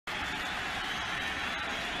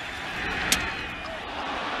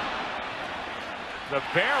The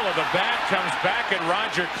barrel of the bat comes back at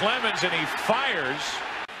Roger Clemens, and he fires.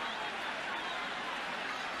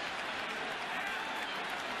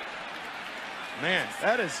 Man,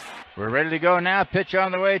 that is... We're ready to go now. Pitch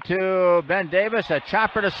on the way to Ben Davis. A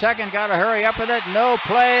chopper to second. Got to hurry up with it. No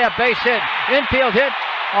play. A base hit. Infield hit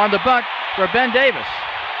on the bunt for Ben Davis.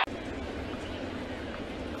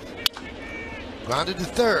 Grounded to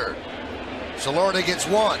third. Salorda gets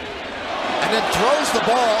one. And then throws the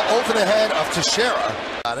ball over the head of Teixeira.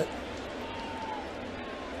 Got it.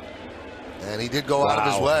 And he did go out of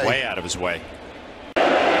his way. Way out of his way. The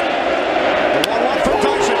 1-1 from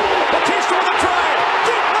Tyson. Batista with a try.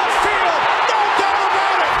 Deep left field. No doubt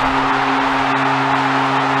about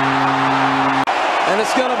it. And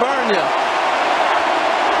it's going to burn you.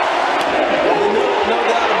 No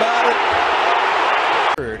doubt about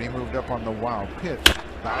it. He moved up on the wild pitch.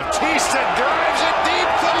 Batista drives it deep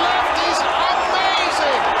to left. He's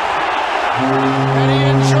amazing. And he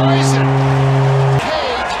enjoys it.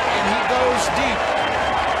 Cage, and he goes deep.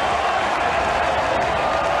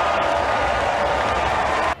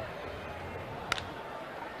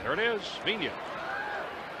 There it is, Vina.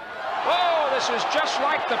 Oh, this is just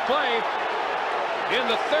like the play in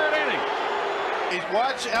the third inning.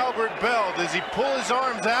 Watch Albert Bell. Does he pull his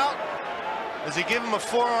arms out? Does he give him a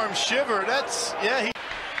forearm shiver? That's, yeah.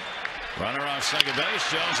 Runner on second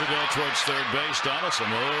base. Jones will go towards third base. Donaldson,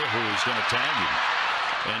 who is going to tag him,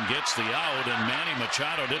 and gets the out. And Manny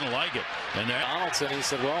Machado didn't like it. And there, Donaldson, he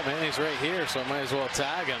said, well, Manny's right here, so I might as well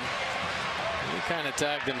tag him. He kind of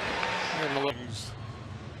tagged him a little.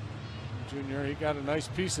 Junior, he got a nice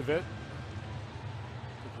piece of it.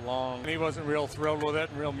 Long. He wasn't real thrilled with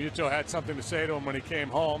it, and Real Muto had something to say to him when he came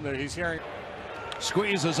home. There, he's hearing.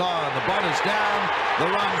 Squeezes on. The bunt is down. The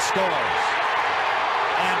run scores.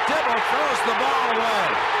 And Dibble throws the ball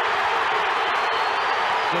away.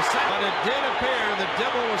 But it did appear that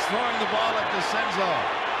Dibble was throwing the ball at DeCenzo.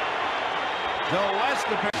 Joe West.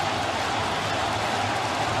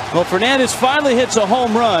 Well, Fernandez finally hits a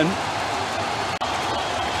home run.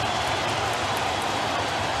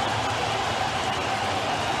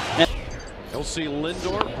 You'll see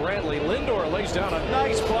Lindor, Bradley. Lindor lays down a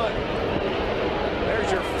nice bunt.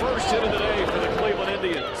 There's your first hit of the day for the Cleveland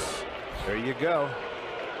Indians. There you go.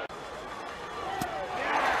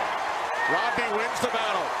 Rodney wins the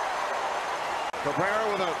battle.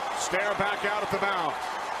 Cabrera with a stare back out at the mound.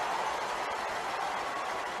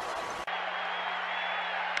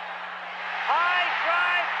 High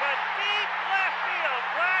drive, but deep left field.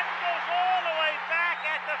 Gladden goes all the way back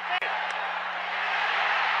at the fence.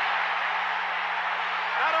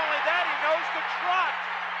 Not only that, he knows the trot.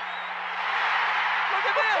 Look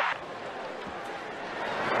at this.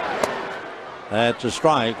 That's a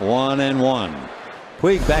strike. 1-1.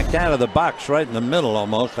 Puig backed out of the box right in the middle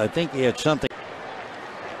almost. I think he had something.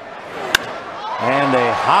 And a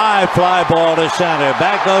high fly ball to center.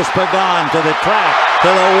 Back goes Pagan to the track, to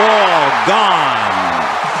the wall. Gone.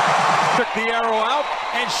 Took the arrow out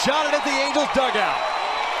and shot it at the Angels dugout.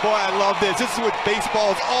 Boy, I love this. This is what baseball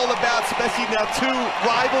is all about, especially now two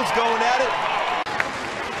rivals going at it.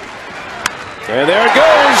 And there it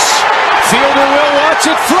goes. Fielder will watch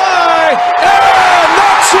it fly.